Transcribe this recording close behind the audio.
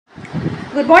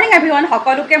Good morning everyone.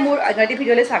 সকলোকে মোৰ অন্যটি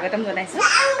ভিডিঅ'লৈ স্বাগতম জনাইছো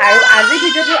আৰু আজি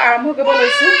ভিডিঅ'টো আৰম্ভ কৰিব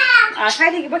লৈছো চাই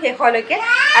থাকিব শেষলৈকে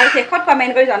আৰু শেষত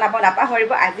কমেন্ট কৰি জনাব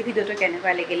নাপাহৰিব আজি ভিডিঅ'টো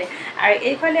কেনেকুৱা লাগিলে আৰু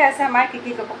এইফালে আছে আমাৰ কি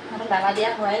দানা দিয়া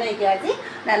হোৱাই নাই এতিয়া আজি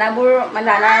দানাবোৰ মানে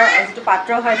দানাৰ যিটো পাত্ৰ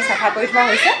হয় চাফা কৰি থোৱা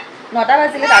হৈছে 9টা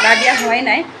বাজিলে দানা দিয়া হোৱাই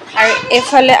নাই আৰু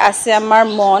এইফালে আছে আমাৰ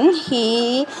মন হি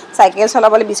সাইকেল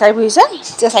চলাবলৈ বিচাৰি ফুৰিছে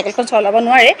যে সাইকেলখন চলাব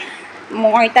নোৱাৰে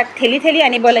মই তাক ঠেলি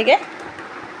আনিব লাগে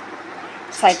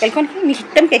সাইকেলখন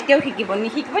নিহিতম কেতিয়াও শিকিব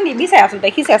নিবিচাৰে আসলে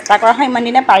সি চেষ্টা কৰা হয় ইমান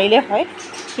দিনে পাৰিলে হয়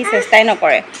সি চেষ্টাই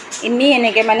নকৰে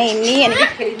এনেকৈ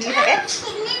খেলি থাকে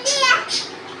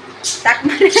তাক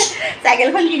মানে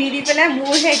সাইকেলখন কিনি দি পেলাই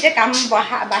মোৰ সেইতে কাম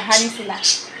বাহা নিচিনা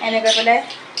এনেকৈ পেলাই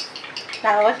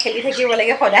তাৰ লগত খেলি থাকিব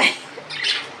লাগে সদায়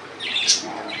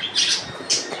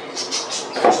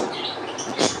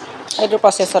এইটো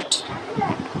প্ৰচেছত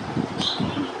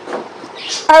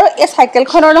আৰু এই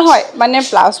সাইকেলখনৰ নহয় মানে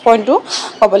প্লাস পইণ্টটো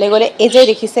ক'বলৈ গ'লে এই যে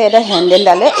দেখিছে এটা হেণ্ডেল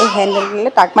ডালে এই হেণ্ডেল ডালে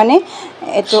তাক মানে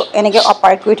এইটো এনেকৈ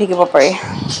অপাৰেট কৰি থাকিব পাৰে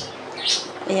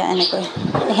এয়া এনেকৈ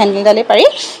হেণ্ডেল ডালে পাৰি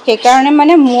সেইকাৰণে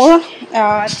মানে মোৰ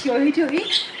থিয়হি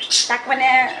তাক মানে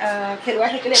খেলুৱা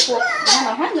থাকিলে একো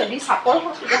নহয় যদি চাপৰ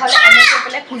হয় তেতিয়াহ'লে এনেকৈ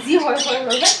পেলাই পুঁজি হৈ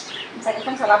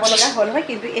চাইকেলখন চলাব লগা হ'ল হয়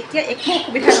কিন্তু এতিয়া একো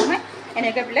অসুবিধা নহয়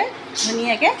এনেকৈ পেলাই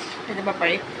ধুনীয়াকৈ যাব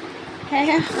পাৰি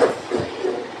সেয়েহে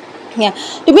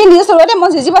তুমি নিজে চলোৱাতে মই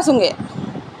জিজি পাছোঁগৈ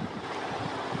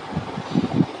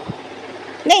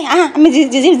দেই আহা আমি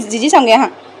জিজি চাওঁগৈ আহা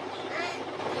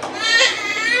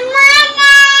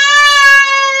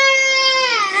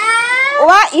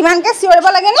অ' ইমানকৈ চিঞৰিব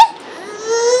লাগেনে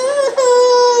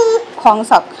খং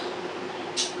চাওক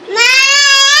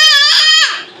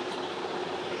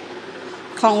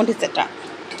খং উঠিছে তাৰ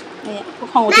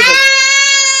খং উঠিছে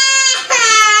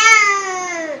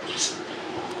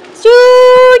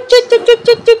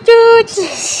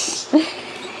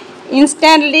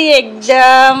ইনষ্টেণ্টলি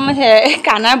একদম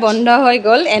কানা বন্ধ হৈ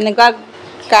গ'ল এনেকুৱা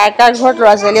কাৰ ঘৰত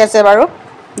ল'ৰা ছোৱালী আছে বাৰু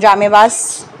ড্ৰামেবাজ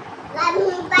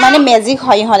মানে মেজিক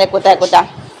হয় ইহঁত একোটা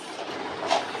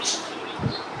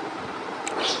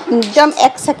একদম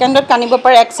 1 ছেকেণ্ডত কান্দিব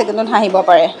পাৰে 1 ছেকেণ্ডত হাঁহিব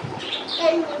পাৰে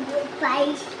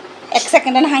 1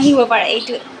 ছেকেণ্ডত হাঁহিব পাৰে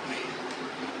এইটো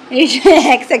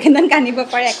 1 ছেকেণ্ডত কান্দিব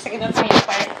পাৰে 1 ছেকেণ্ডত হাঁহিব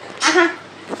পাৰে আহা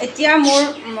এতিয়া মোৰ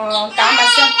কাম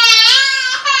আছে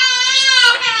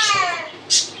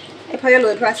এফালে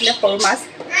লৈ থোৱা আছিলে সৰু মাছ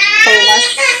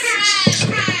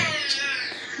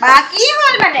বা কি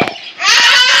হ'ল মানে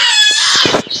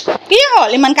কি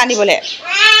হ'ল ইমান কান্দিবলৈ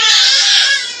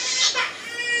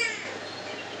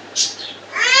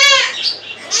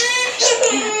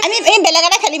আমি বেলেগ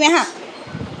এটা খেলিম হা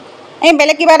আমি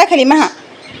বেলেগ কিবা এটা খেলিম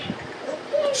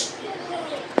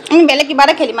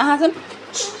আহাচোন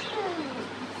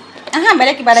আহা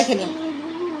বেলেগ কিবা এটা খেলিম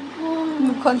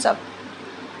মুখখন চাওক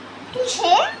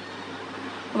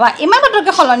বা ইমান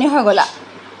পটককৈ সলনি হৈ গ'লা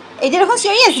এতিয়া দেখোন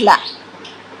চিঞৰি আছিলা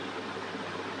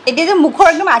এতিয়া যে মুখৰ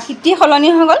একদম আকৃতি সলনি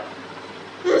হৈ গ'ল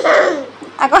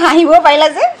আকৌ হাঁহিব পাৰিলা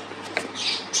যে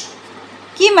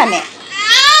কি মানে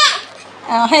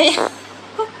সেই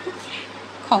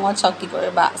খঙত চক কি কৰে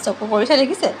বা চকু কৰিছে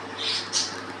দেখিছে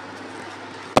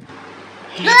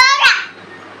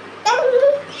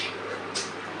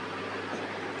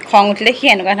খং উঠিলে সি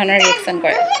এনেকুৱা ধৰণৰ ৰিয়েকশ্যন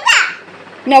কৰে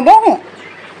নবহোঁ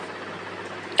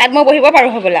তাত মই বহিব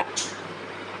পাৰোঁ হ'বলা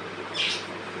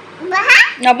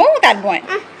নবহোঁ তাত মই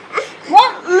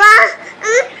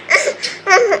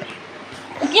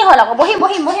কি হ'ল আকৌ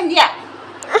বহিম দিয়া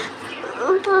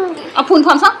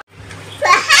ফোনখন চাওক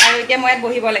আৰু এতিয়া মই ইয়াত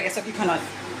বহিব লাগে চকীখনত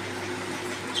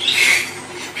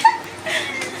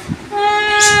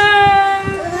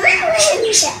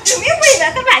তুমিও বহিবা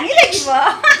তো ভাঙি লাগিব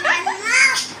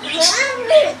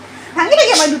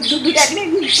মই দুটা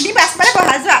তুমি পাছফালে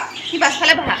বহা যোৱা সি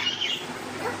পাছফালে বহা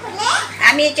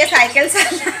আমি এতিয়া চাইকেল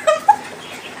চলাম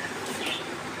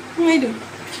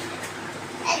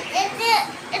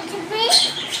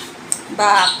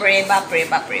বাপৰে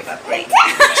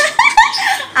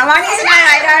আমাৰ নিচিনা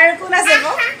ৰাইডাৰ কোন আছে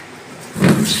গো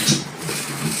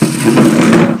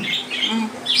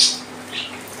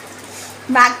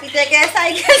মাক পিতেকে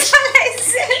চাইকেল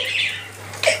চলাইছে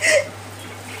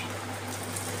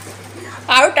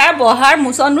আৰু তাৰ বহাৰ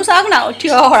মোচনটো চাওক না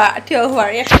থিয় হোৱাৰ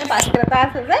এইফালে বাস্কেট এটা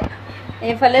আছে যে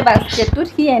এইফালে বাস্কেটটোত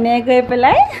সি এনেকৈ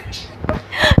পেলাই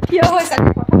থিয় হৈছে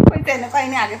প্ৰথম হৈছে এনেকুৱা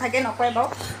এনেই আগে ভাগে নকৰে বাৰু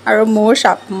আৰু মোৰ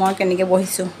চাওক মই কেনেকৈ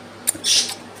বহিছোঁ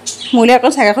মোলৈ আকৌ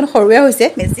চাইকেলখন সৰুৱে হৈছে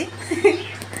বেছি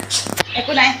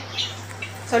একো নাই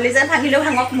চলি যায় ভাঙিলেও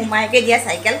ভাঙক মোমায়েকে দিয়া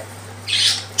চাইকেল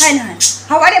হয় নহয়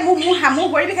হ'ব দে মোৰ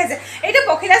ভৰি বিষাইছে এইটো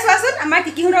পখিলা চোৱাচোন আমাৰ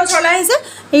কিকিহঁতৰ ওচৰলৈ আহিছে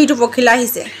এইটো পখিলা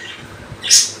আহিছে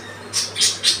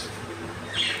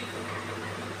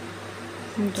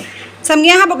চামগি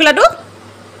আহা বগলাটো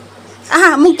আহা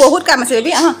মোক বহুত কাম আছে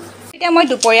বেবি আহা এতিয়া মই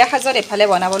দুপৰীয়া সাজত এফালে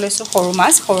বনাব লৈছোঁ সৰু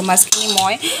মাছখিনি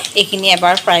মই এইখিনি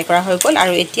এবাৰ ফ্ৰাই কৰা হৈ গ'ল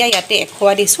আৰু এতিয়া ইয়াতে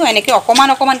এখোৱা দিছোঁ এনেকৈ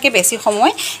অকণমানকৈ বেছি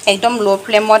সময় একদম ল'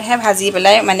 ফ্লেমতহে ভাজি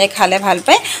পেলাই মানে খালে ভাল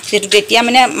পায় যিটো তেতিয়া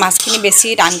মানে মাছখিনি বেছি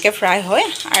টানকৈ ফ্ৰাই হয়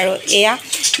আৰু এয়া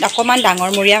অকণমান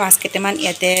ডাঙৰমূৰীয়া মাছ কেইটামান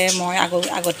ইয়াতে মই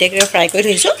আগতীয়াকৈ ফ্ৰাই কৰি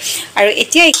থৈছোঁ আৰু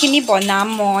এতিয়া এইখিনি বনাম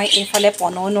মই এইফালে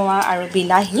পনৌনোৱা আৰু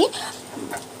বিলাহী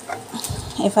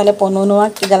এইফালে পনৌনোৱা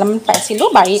কেইডালমান পাইছিলোঁ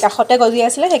বাৰীৰ কাষতে গজি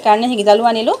আছিলে সেইকাৰণে সেইকেইডালো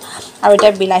আনিলোঁ আৰু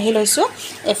এতিয়া বিলাহী লৈছোঁ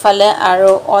এইফালে আৰু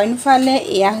অইনফালে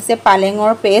এয়া হৈছে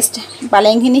পালেঙৰ পেষ্ট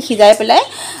পালেংখিনি সিজাই পেলাই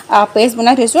পেষ্ট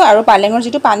বনাই থৈছোঁ আৰু পালেঙৰ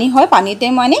যিটো পানী হয় পানীতে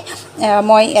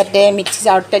মই ইয়াতে মিক্সি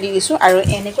জাৰতে দি দিছোঁ আৰু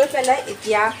এনেকৈ পেলাই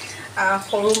এতিয়া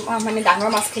সৰু মানে ডাঙৰ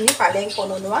মাছখিনি পালেং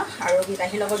পনৌনোৱা আৰু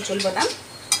বিলাহীৰ লগত জোল বনাম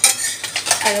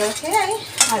আৰু সেয়াই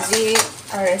আজি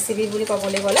ৰেচিপি বুলি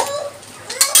ক'বলৈ গ'লে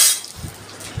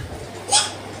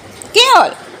কি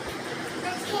হ'ল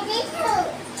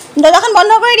দৰ্জাখন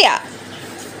বন্ধ কৰি দিয়া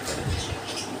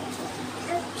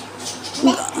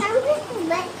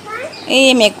এই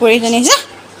মেকুৰীজনী যে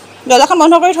দৰ্জাখন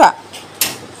বন্ধ কৰি থোৱা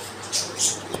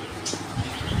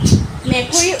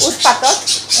মেকুৰীৰ উৎপাতত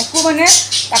একো মানে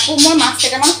তাকো মই মাছ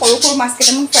কেইটামান সৰু মাছ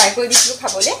কেইটামান ফ্ৰাই কৰি দিছিলোঁ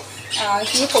খাবলৈ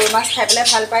সি সৰু মাছ খাই পেলাই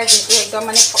ভাল পায় যিহেতু একদম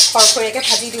মানে খৰখৰীয়াকৈ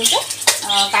ভাজি দিওঁতে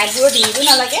কাঁইটবোৰৰ ডিঙিটো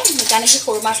নালাগে সেইকাৰণে সি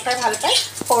সৰু মাছ খাই ভাল পায়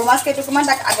সৰু মাছ কেইটুকুমান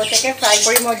তাক আগতীয়াকৈ ফ্ৰাই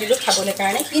কৰি মই দিলোঁ খাবলৈ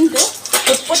কাৰণে কিন্তু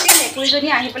উৎপত্তিয়ে মেকুৰীজনী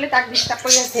আহি পেলাই তাক ডিষ্টাৰ্ব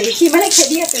কৰি আছে সি মানে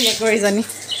খেদি আছে মেকুৰীজনী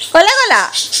ক'লে গ'লা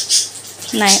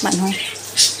নাই মানুহ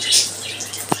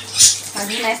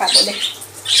নাই পাবলৈ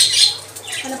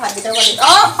মানে ভাতকেইটা পাতি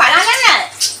অঁ পালানে নাই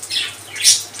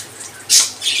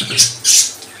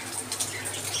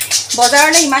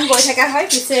বজাৰলৈ ইমান গৈ থকা হয়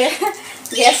পিছে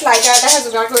গেছ লাইটাৰ এটাহে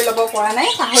যোগাৰ কৰি ল'ব পৰা নাই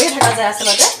পাহৰি থকা যায়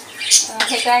আচলতে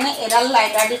সেইকাৰণে এডাল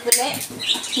লাইটাৰ দি পেলাই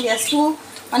গেছটো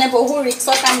মানে বহু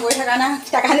ৰিক্সত কাম কৰি থকা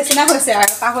নিচিনা হৈছে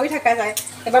আৰু পাহৰি থকা যায়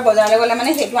এবাৰ বজাৰলৈ গ'লে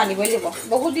মানে সেইটো আনিবই লাগিব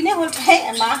বহুত দিনেই হ'ল প্ৰায়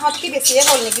এমাহতকৈ বেছিয়ে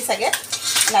হ'ল নেকি চাগে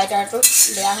লাইটাৰটো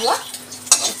বেয়া হোৱা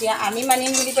এতিয়া আনিম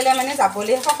বুলি পেলাই মানে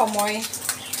যাবলৈ সময়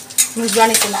নোযোৱা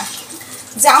নিচিনা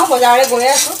যাওঁ বজাৰলৈ গৈ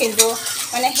আছোঁ কিন্তু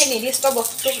মানে সেই নিৰ্দিষ্ট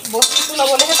বস্তুটো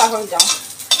ল'বলৈহে পাহৰি যাওঁ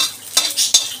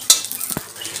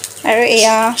আৰু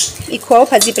এয়া ইখোৱাও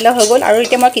ভাজি পেলাই হৈ গ'ল আৰু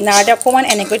এতিয়া মই কিনাৰতে অকণমান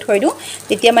এনেকৈ থৈ দিওঁ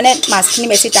তেতিয়া মানে মাছখিনি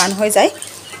বেছি টান হৈ যায়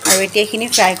আৰু এতিয়া এইখিনি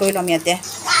ফ্ৰাই কৰি ল'ম ইয়াতে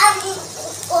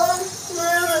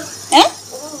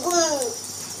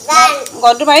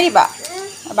গলটো মাৰি দিবা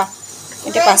ৰ'বা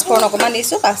এতিয়া পাঁচফোৰণ অকণমান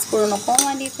দিছোঁ পাঁচফোৰণ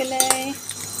অকণমান দি পেলাই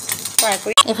ফ্ৰাই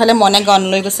কৰি এইফালে মনে গন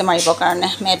লৈ গৈছে মাৰিবৰ কাৰণে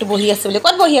মেটো বহি আছে বুলি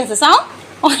ক'ত বহি আছে চাওঁ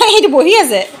অঁ সেইটো বহি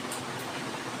আছে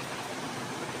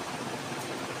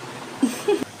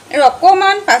আৰু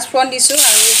অকণমান পাঁচফোৰণ দিছোঁ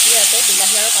আৰু এতিয়া ইয়াতে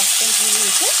বিলাহী আৰু পাঁচফোৰণ দি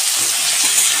দিছোঁ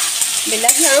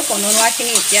বিলাহী আৰু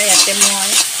পনৌনোৱাখিনি এতিয়া ইয়াতে মই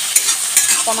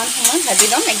অকণমান সময় ভাজি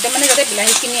ল'ম একদম মানে যাতে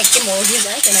বিলাহীখিনি একে মৰহি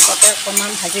যায় তেনেকুৱাকৈ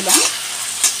অকণমান ভাজি ল'ম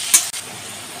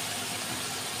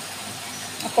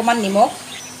অকণমান নিমখ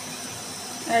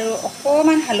আৰু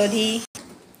অকণমান হালধি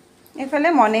এইফালে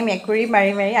মনে মেকুৰী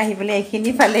মাৰি আহি পেলাই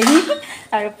এইখিনি পালেহি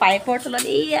আৰু পাইপৰ তলত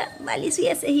এইয়া বালি চুই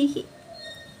আছে সি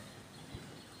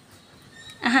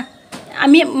আহা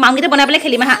আমি মামকেইটা বনাই পেলাই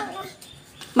খেলিম আহা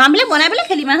মামবিলাক বনাই পেলাই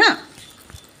খেলিম আহা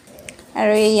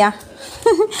আৰু এইয়া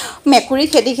মেকুৰী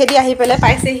খেদি আহি পেলাই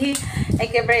পাইছেহি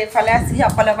একেবাৰে এইফালে আছে সি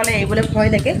অকলে এৰিবলৈ ভয়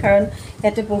লাগে কাৰণ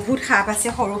ইয়াতে বহুত সাপ আছে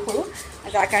সৰু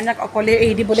যাৰ কাৰণে অকলে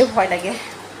এৰি দিবলৈ ভয় লাগে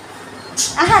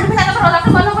আহা তুমি নাযাবা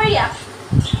দৰ্জাখন বন্ধ কৰি দিয়া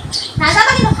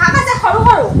নাযাবা কিন্তু সাপ আছে সৰু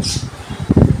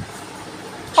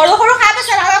সাপ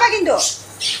আছে নাযাবা কিন্তু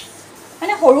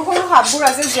মানে সৰু সাপবোৰ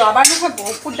আছে যোৱাবাৰ নহয়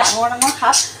বহুত ডাঙৰ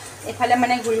সাপ এইফালে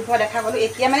মানে ঘূৰি ফুৰা দেখা পালোঁ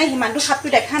এতিয়া মানে সিমানটো সাপটো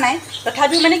দেখা নাই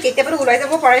তথাপিও মানে কেতিয়াবা ওলাই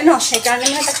যাব পাৰে ন সেইকাৰণে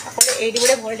মানে তাক সকলোৱে এৰি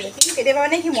দিবলৈ ভয় লাগে কিন্তু কেতিয়াবা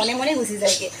মানে সি মনে গুচি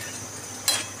যায়গৈ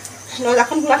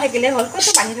দৰ্জাখন খোলা থাকিলে হ'ল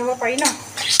ক'তো বান্ধি থ'ব পাৰি ন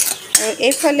আৰু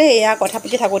এইফালে এয়া কথা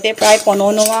পাতি থাকোঁতে প্ৰায়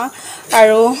পনৌনোৱা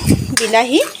আৰু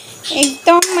বিলাহী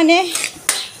একদম মানে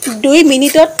 2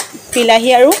 মিনিটত বিলাহী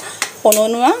আৰু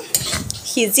পনৌনোৱা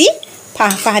সিজি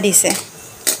ফাঁহ দিছে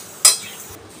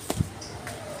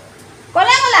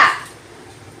ক'লা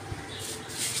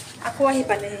আকৌ আহি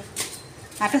পালেহি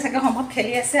হাতে চাগে সম্ভৱ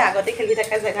খেলি আছে আগতে খেলি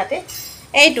থকা জেগাতে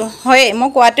এইটো হয় মই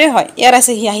কোৱাটোৱে হয় ইয়াত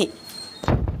আছে সি আহি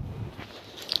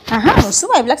আহা হৈছোঁ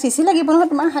এইবিলাক চিচি লাগিব নহয়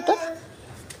তোমাৰ হাতত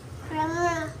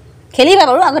খেলিবা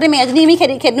বাৰু আগতে মেজনী আমি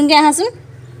খেদোঁগৈ আহাচোন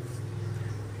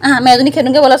আহা মেজনী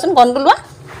খেদোঁগৈ ব'লাচোন কণটো লোৱা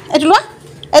এইটো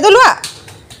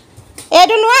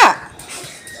লোৱা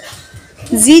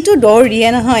যিটো দৌৰ দিয়ে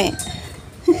নহয়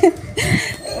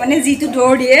মানে যিটো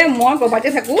দৌৰ দিয়ে মই ক'ৰবাতে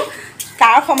থাকোঁ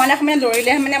তাৰ সমানে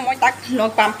দৌৰিলে মানে মই তাক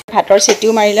লগ পাম ভাতৰ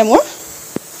চিটিও মাৰিলে মোৰ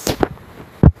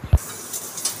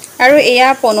আৰু এয়া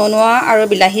পননোৱা আৰু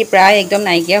বিলাহী প্ৰায় একদম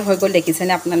নাইকিয়া হৈ গ'ল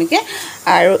দেখিছেনে আপোনালোকে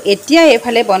আৰু এতিয়া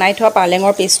এইফালে বনাই থোৱা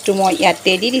পালেঙৰ পেষ্টটো মই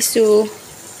ইয়াতে দি দিছোঁ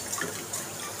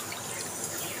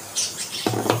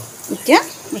এতিয়া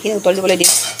এইখিনি উতল দিবলৈ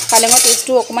দিম পালেঙৰ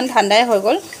পেষ্টটো অকণমান ঠাণ্ডাই হৈ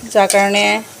গ'ল যাৰ কাৰণে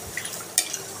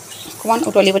অকণমান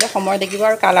উতলিবলৈ সময় লাগিব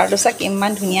আৰু কালাৰটো চাওক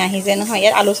ইমান ধুনীয়া আহিছে নহয়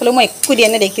ইয়াত আলু চালু মই একো দিয়া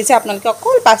নাই দেখিছে আপোনালোকে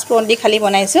অকল পাঁচফোৰণ দি খালি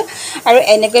বনাইছোঁ আৰু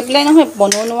এনেকৈ পেলাই নহয়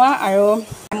বনোৱা আৰু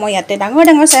মই ইয়াতে ডাঙৰ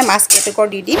ডাঙৰ চাই মাছ কেইটুকুৰ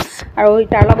দি দিম আৰু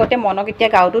তাৰ লগতে মনক এতিয়া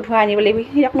গাওটো ধুৱাই আনিব লাগিব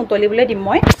ইয়াক উতলিবলৈ দিম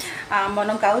মই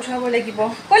মনক গাও ধুৱাব লাগিব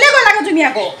ক'লে গ'ল আকৌ তুমি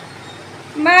আকৌ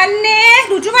মানে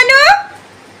দুজু মানুহ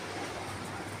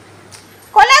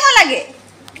ক'লে গ'ল লাগে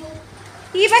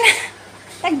ই মানে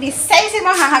তাক বিচাৰিছে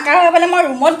মই হাহাকাৰ হৈ পেলাই মই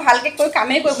ৰুমত ভালকৈ কৈ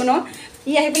কামেই কৰিব ন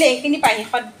ই আহি পেলাই এইখিনি পায়হি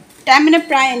সদায় মানে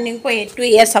প্ৰায় এনেকৈ এইটো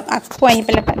এয়া চব আকৌ আহি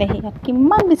পেলাই পালেহি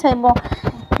কিমান বিচাৰিব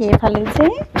সেইফালে যে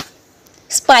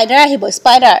স্পাইডাৰ আহিব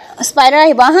স্পাইডাৰ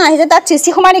আহিব হা আহিছে তাত চিচি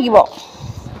সোমাই থাকিব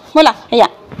ব'লা এয়া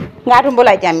গা ধুম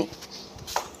ব'লা এতিয়া আমি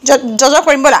জজ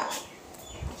কৰিম ব'লা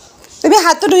তুমি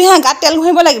হাতটো ধুই হা গাত তেল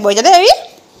ঘঁহিব লাগিব এতিয়া দেই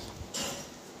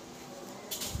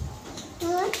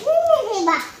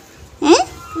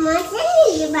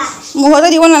মূৰতে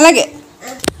দিব নালাগে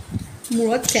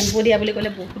মূৰত চেম্পু দিয়া বুলি ক'লে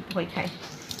বহুত ভয় খায়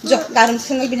গা ধুম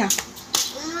চেণ্ডেল পিন্ধা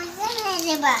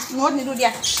মূৰত নিদো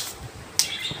দিয়া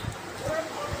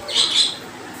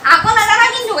আকৌ নাজানা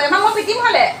কিন্তু এমাহ মই পিটিম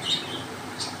হ'লে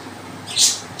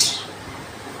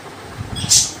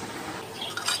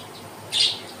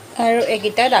আৰু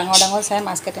এইকেইটা ডাঙৰ ডাঙৰ চাই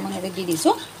মাছ কেইটামান ইয়াতে দি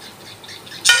দিছোঁ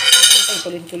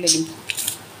উতলি দিম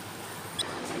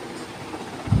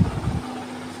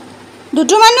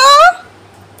দুটো মানুহ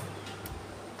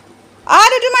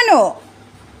দুটো মানুহ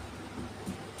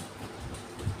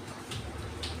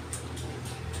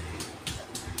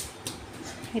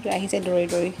সেইটো আহিছে দৌৰি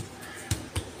দৌৰি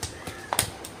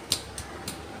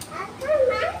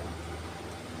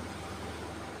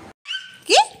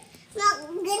কি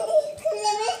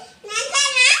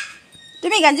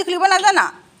তুমি গাঞ্জি খুলিব নাজানা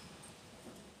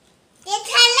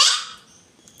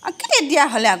কেতিয়া দিয়া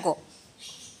হ'লে আকৌ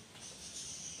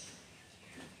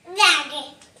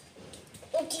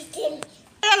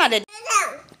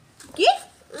কি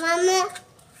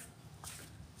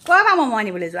কোৱা বা মমো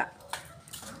আনিবলৈ যোৱা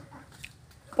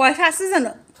পইচা আছে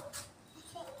জানো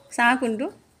চাওঁ কোনটো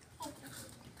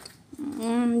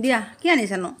দিয়া কি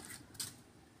আনিছানো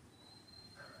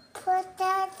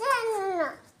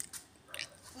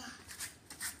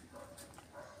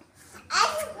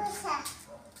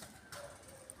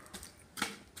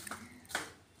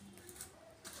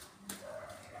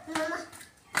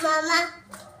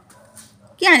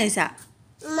কি আনিছা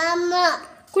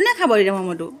কোনে খাব দিলে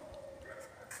মমোটো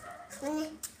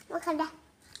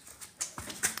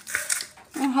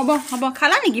হ'ব হ'ব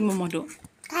খালা নেকি মমোটো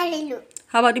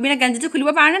হ'ব তুমি এতিয়া গেঞ্জিটো খুলিব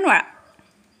পাৰা নে নোৱাৰা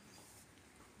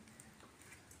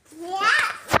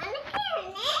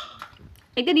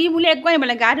এতিয়া দি বোলে একো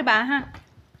আনিবলৈ গা ধুবা হা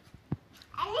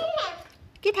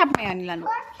কি থাপ মাৰি আনিলানো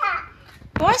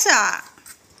পইচা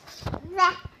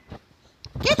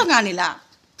কেইটকা আনিলা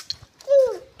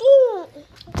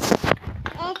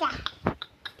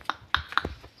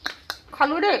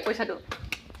খালো দেই পইচাটো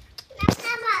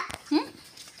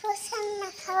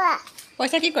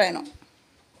পইচা কি কৰে ন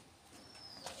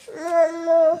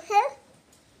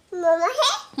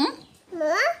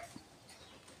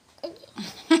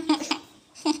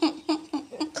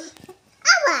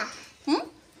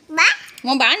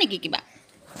মই বা নেকি কিবা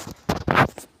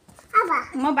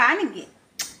মই বা নেকি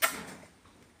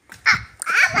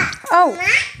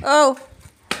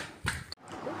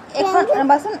এখন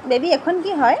ৰ'বাচোন বেবী এখন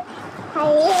কি হয়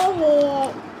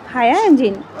ফায়াৰ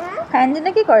ইঞ্জিন ফায়াৰ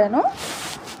ইঞ্জিনে কি কৰে নো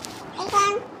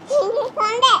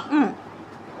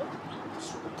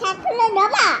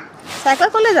চাইকেল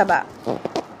ক'লৈ যাবা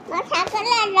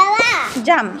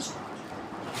যাম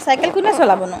চাইকেল কোনে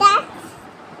চলাব নো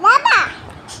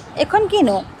এখন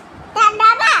কিনো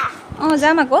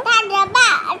যাম আকৌ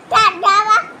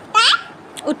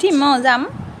উঠিম যাম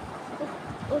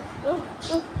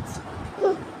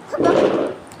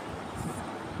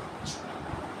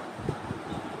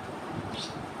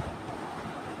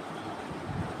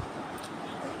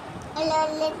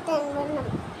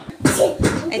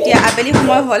এতিয়া আবেলি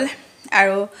সময় হ'ল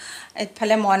আৰু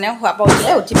এফালে মনে শুৱা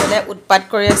পাওঁতে উঠি পেলাই উৎপাত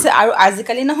কৰি আছে আৰু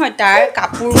আজিকালি নহয় তাৰ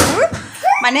কাপোৰবোৰ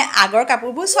মানে আগৰ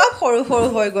কাপোৰবোৰ চব সৰু সৰু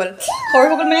হৈ গ'ল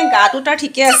মানে গাটো তাৰ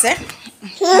ঠিকে আছে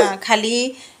খালি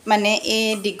মানে এই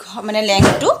মানে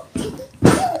লেংটো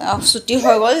ছুটি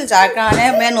হৈ গ'ল যাৰ কাৰণে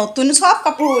মানে নতুন সব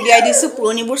কাপোৰ উলিয়াই দিছোঁ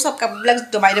পুৰণিবোৰ সব কাপোৰবিলাক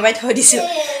দবাই দবাই থৈ দিছোঁ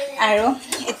আৰু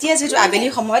এতিয়া যিটো আবেলি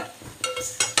সময়ত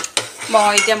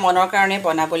মই এতিয়া মনৰ কাৰণে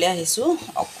বনাবলৈ আহিছোঁ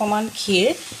অকণমান ক্ষীৰ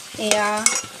এয়া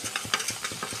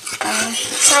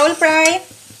চাউল প্ৰায়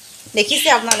দেখিছে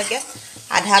আপোনালোকে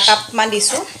আধা কাপমান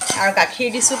দিছোঁ আৰু গাখীৰ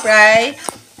দিছোঁ প্ৰায়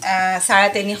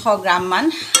 350 গ্ৰামমান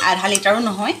আধা লিটাৰো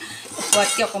নহয়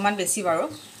পোৱাতকৈ অকণমান বেছি বাৰু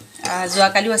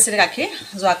যোৱাকালিও আছিলে গাখীৰ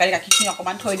যোৱাকালি গাখীৰখিনি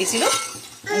অকণমান থৈ দিছিলোঁ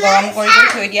গৰম কৰি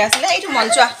থৈ দিয়া আছিলে এইটো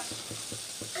মঞ্চোৱা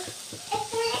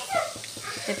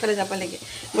এইফালে যাব লাগে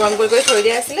গৰম কৰি থৈ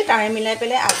দিয়া আছিলে তাৰে মিলাই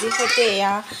পেলাই আজিৰ সৈতে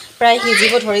এয়া প্ৰায়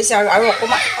সিজিব ধৰিছে আৰু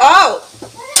অকণমান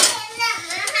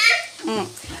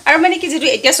আৰু মানে কি যিটো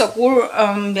এতিয়া চকুৰ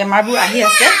বেমাৰবোৰ আহি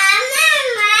আছে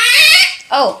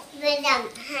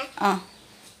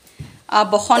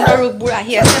বসন্ত ৰোগবোৰ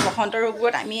আহি আছে বসন্ত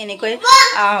ৰোগবোৰত আমি এনেকৈ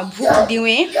ভোক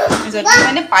দিওঁৱেই যদি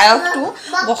মানে পায়সটো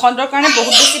বসন্তৰ কাৰণে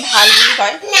বহুত বেছি ভাল বুলি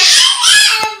কয়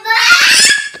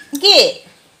কি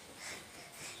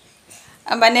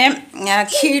মানে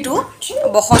ক্ষীৰটো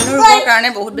বসন্ত ৰোগৰ কাৰণে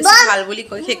বহুত বেছি ভাল বুলি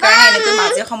কয় সেইকাৰণে এনেকৈ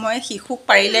মাজে সময়ে শিশুক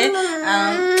পাৰিলে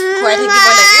খুৱাই থাকিব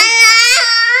লাগে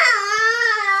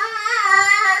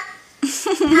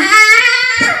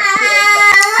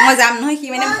মই যাম নহয় সি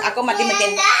মানে আকৌ মাতি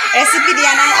ৰেচিপি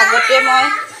দিয়া নাই আগতে মই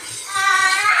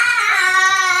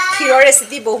ক্ষীৰৰ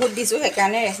ৰেচিপি বহুত দিছোঁ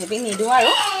সেইকাৰণে ৰেচিপি নিদিওঁ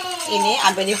আৰু এনেই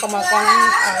আবেলি সময়কণ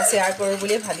শ্বেয়াৰ কৰোঁ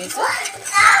বুলি ভাবিছোঁ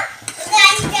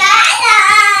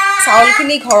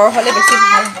চাউলখিনি ঘৰৰ হ'লে বেছি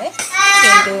ভাল হয়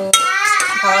কিন্তু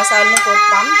ঘৰৰ চাউলনো ক'ত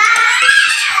পাম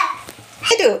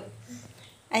সেইটো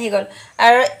আহি গ'ল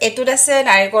আৰু এইটোত আছে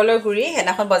নাৰিকলৰ গুড়ি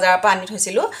সেইদিনাখন বজাৰৰ পৰা আনি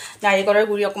থৈছিলোঁ নাৰিকলৰ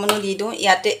গুড়ি অকণমানো দি দিওঁ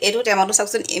ইয়াতে এইটো টেমাটো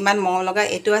চাওকচোন ইমান মৰম লগা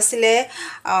এইটো আছিলে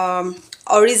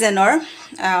অৰিজিনৰ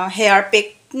হেয়াৰ পেক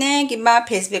নে কিবা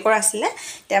ফেচ পেকৰ আছিলে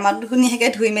টেমাটো ধুনীয়াকৈ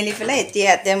ধুই মেলি পেলাই এতিয়া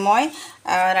ইয়াতে মই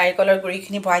নাৰিকলৰ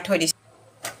গুড়িখিনি ভৰাই থৈ দিছোঁ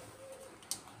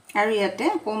আৰু ইয়াতে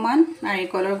অকণমান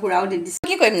নাৰিকলৰ গুড়াও দি দিছোঁ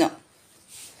কি কৰিম ন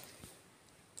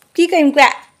কি কৰিম কোৱা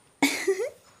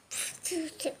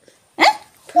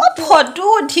ফটো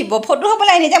উঠিব ফটো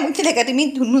হ'বলৈ এনে এতিয়া উঠি থাকে তুমি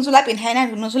ধুনু চোলা পিন্ধাই নাই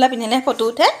ধুনু চোলা পিন্ধিলে ফটো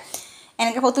উঠে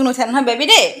এনেকৈ ফটো নুঠে নহয় বেবী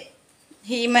দেই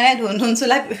সি মানে ধুন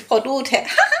চোলা ফটো উঠে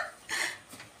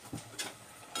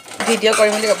ভিডিঅ'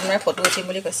 কৰিম বুলি আপোনাৰ ফটো উঠিম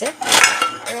বুলি কৈছে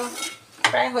আৰু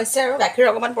প্ৰায় হৈছে আৰু গাখীৰ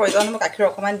অকণমান প্ৰয়োজন হ'ব গাখীৰ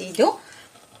অকণমান দি দিওঁ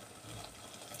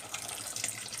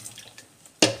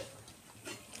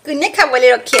কোনে খাবলৈ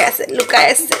ৰখি আছে লুকাই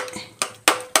আছে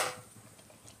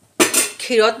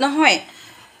ক্ষীৰত নহয়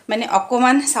মানে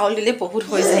অকণমান চাউল দিলে বহুত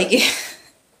হৈ যায়গৈ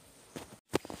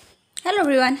হেল্ল'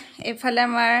 এভৰিৱান এইফালে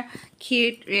আমাৰ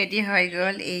ক্ষীৰ ৰেডি হৈ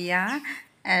গ'ল এয়া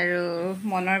আৰু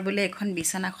মনৰ বোলে এখন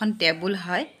বিচনাখন টেবুল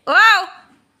হয়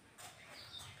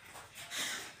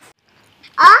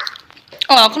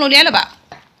অখন উলিয়াই ল'বা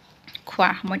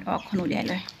খোৱাৰ সময়ত অখন উলিয়াই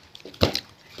লয়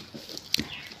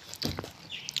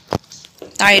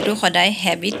তাৰ এইটো সদায়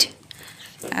হেবিট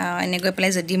এনেকৈ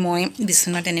পেলাই যদি মই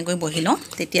বিচনাত এনেকৈ বহি লওঁ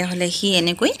তেতিয়াহ'লে সি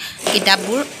এনেকৈ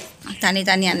কিতাপবোৰ টানি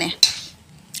টানি আনে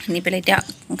আনি পেলাই এতিয়া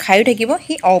খায়ো থাকিব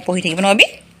সি পঢ়ি থাকিব নবি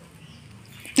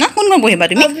না কোনখন পঢ়িবা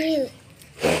তুমি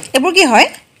এইবোৰ কি হয়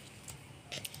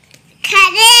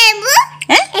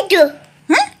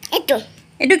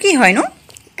এইটো কি হয়নো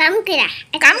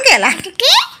কামকেলা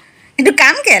এইটো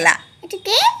কামকেলা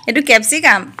এইটো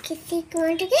কেপচিকাম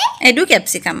এইটো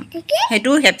কেপচিকাম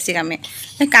সেইটো কেপচিকামে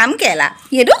কামকেলা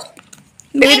এইটো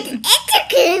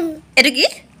এইটো কি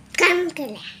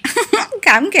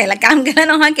কামকেলা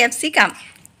নহয় কেপচিকাম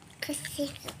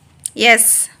য়েছ